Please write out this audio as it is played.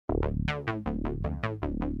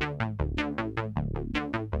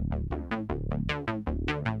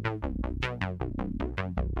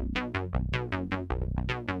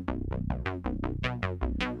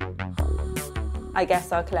I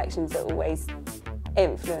guess our collections are always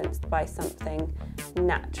influenced by something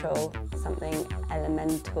natural, something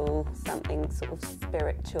elemental, something sort of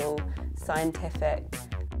spiritual, scientific.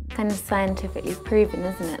 Kind of scientifically proven,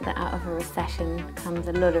 isn't it, that out of a recession comes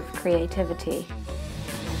a lot of creativity.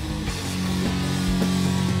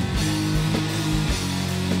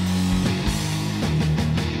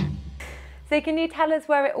 So can you tell us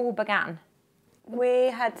where it all began?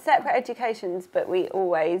 We had separate educations, but we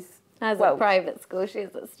always... As a private school, she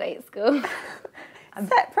was at state school.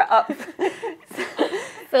 Separate up.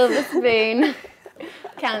 Silver spoon,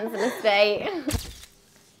 council estate.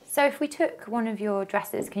 So if we took one of your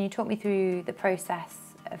dresses, can you talk me through the process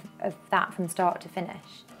of that from start to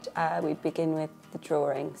finish? We begin with the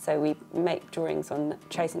drawing, so we make drawings on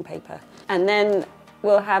tracing paper. And then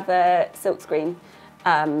we'll have a silkscreen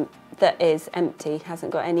that is empty,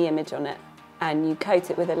 hasn't got any image on it, and you coat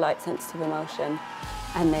it with a light sensitive emulsion.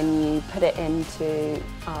 And then you put it into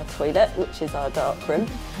our toilet, which is our dark room,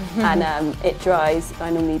 and it dries. I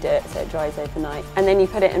normally do it so it dries overnight. And then you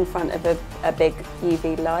put it in front of a big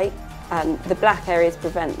UV light, and the black areas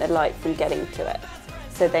prevent the light from getting to it.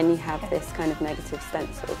 So then you have this kind of negative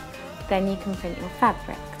stencil. Then you can print your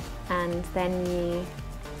fabric, and then you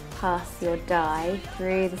pass your dye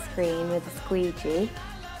through the screen with a squeegee,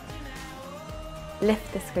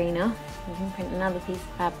 lift the screen off, you can print another piece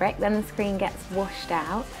of fabric, then the screen gets washed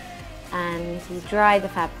out and you dry the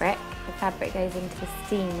fabric goes into the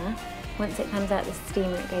steamer. Once it comes out of the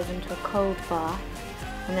steamer it goes into a cold bath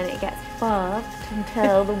and then it gets bathed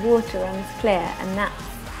until the water runs clear, and that's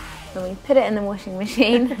when we put it in the washing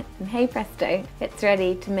machine and hey presto, it's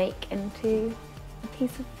ready to make into a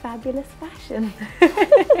piece of fabulous fashion.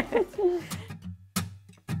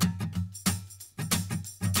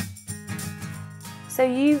 So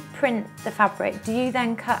you print the fabric, do you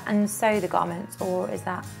then cut and sew the garments, or does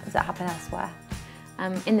that happen elsewhere?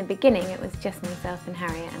 In the beginning it was just myself and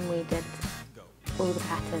Harriet, and we did all the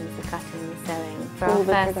patterns, the cutting, the sewing. For all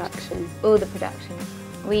the production. All the production.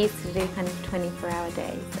 We used to do kind of 24-hour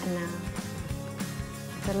days, and now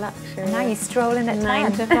the luxury. And now you stroll in at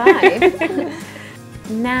 9 10. to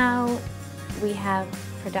 5. Now we have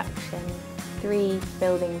production 3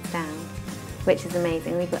 buildings down, which is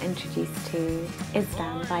amazing. We got introduced to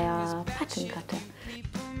Islam by our pattern cutter.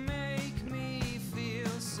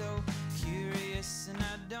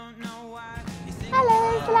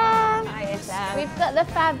 Hello Islam! Hi Islam. We've got the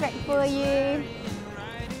fabric for you.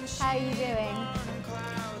 How are you doing?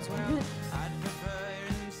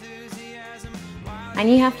 And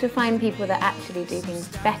you have to find people that actually do things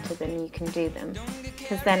better than you can do them,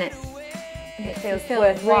 because then it feels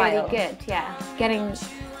worthwhile. Really good, yeah. Getting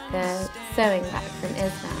the sewing back from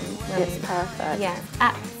Islam. It's perfect. Yeah, it's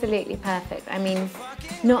absolutely perfect. I mean,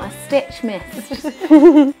 not a stitch missed.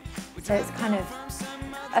 So it's kind of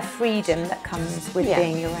a freedom that comes with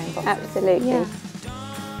being your own boss. Absolutely. Yeah.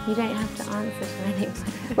 You don't have to answer to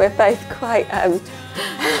anybody. We're both quite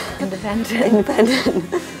independent.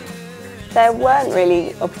 There weren't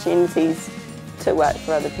really opportunities to work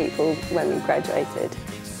for other people when we graduated.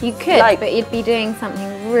 You could, but you'd be doing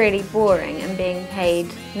something really boring and being paid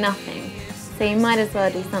nothing. So you might as well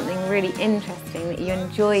do something really interesting that you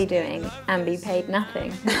enjoy doing and be paid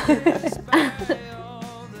nothing.